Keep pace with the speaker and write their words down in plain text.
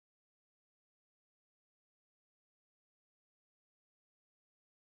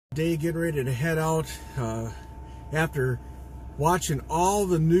Day getting ready to head out after watching all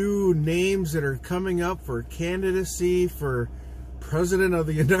the new names that are coming up for candidacy for President of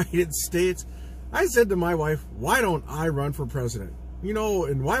the United States. I said to my wife, why don't I run for president? You know,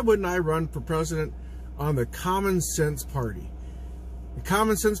 and why wouldn't I run for president on the Common Sense Party? The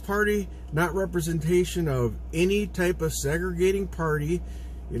Common Sense Party, not representation of any type of segregating party,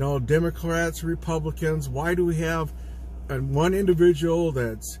 you know, Democrats, Republicans. Why do we have one individual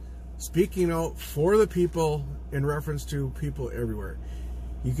that's speaking out for the people in reference to people everywhere?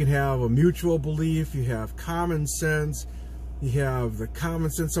 You can have a mutual belief, you have common sense, you have the common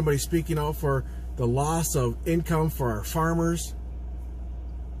sense, somebody speaking out for the loss of income for our farmers,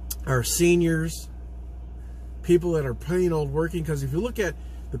 our seniors, people that are plain old working. Because if you look at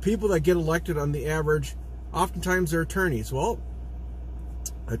the people that get elected on the average, oftentimes they're attorneys. Well,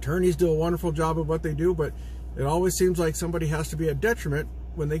 attorneys do a wonderful job of what they do, but it always seems like somebody has to be a detriment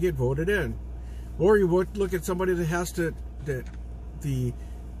when they get voted in. Or you would look at somebody that has to, that the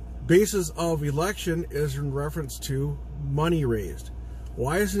basis of election is in reference to money raised.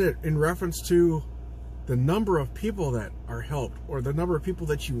 Why isn't it in reference to the number of people that are helped, or the number of people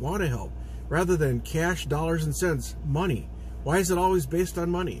that you want to help, rather than cash, dollars and cents, money? Why is it always based on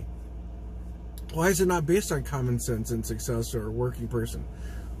money? Why is it not based on common sense and success or a working person?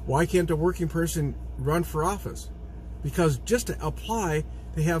 Why can't a working person run for office? Because just to apply,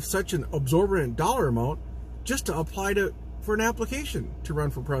 they have such an absorbent dollar amount just to apply for an application to run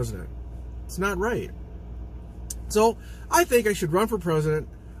for president. It's not right. So I think I should run for president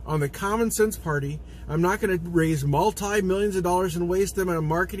on the Common Sense Party. I'm not going to raise multi-millions of dollars and waste them on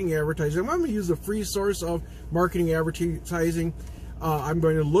marketing advertising. I'm going to use a free source of marketing advertising. I'm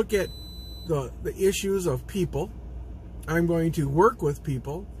going to look at the issues of people. I'm going to work with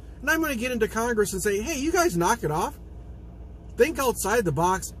people. And I'm going to get into Congress and say, hey, you guys knock it off. Think outside the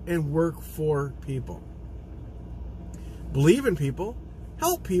box and work for people. Believe in people.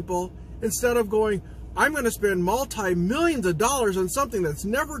 Help people. Instead of going, I'm going to spend multi-millions of dollars on something that's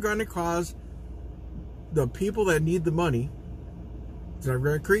never going to cause the people that need the money. It's not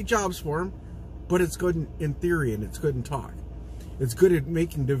going to create jobs for them, but it's good in theory and it's good in talk. It's good at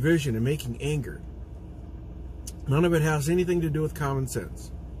making division and making anger. None of it has anything to do with common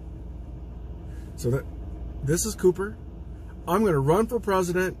sense. So this is Cooper. I'm going to run for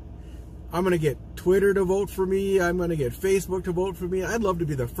president. I'm going to get Twitter to vote for me. I'm going to get Facebook to vote for me. I'd love to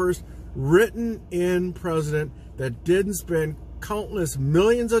be the first written-in president that didn't spend countless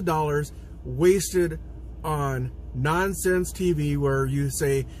millions of dollars wasted on nonsense TV where you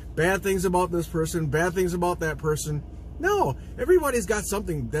say bad things about this person, bad things about that person. No, everybody's got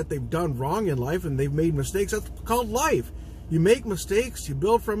something that they've done wrong in life and they've made mistakes. That's called life. You make mistakes, you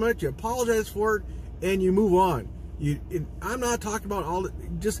build from it, you apologize for it, and you move on. I'm not talking about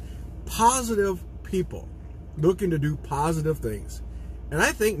just positive people looking to do positive things. And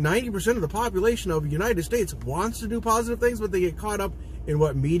I think 90% of the population of the United States wants to do positive things, but they get caught up in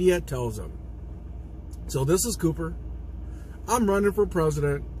what media tells them. So this is Cooper. I'm running for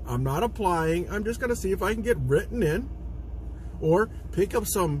president. I'm not applying. I'm just going to see if I can get written in or pick up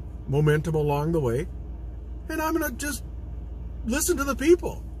some momentum along the way. And I'm going to just listen to the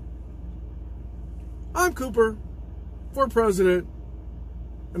people. I'm Cooper for president,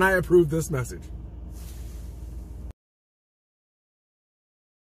 and I approve this message.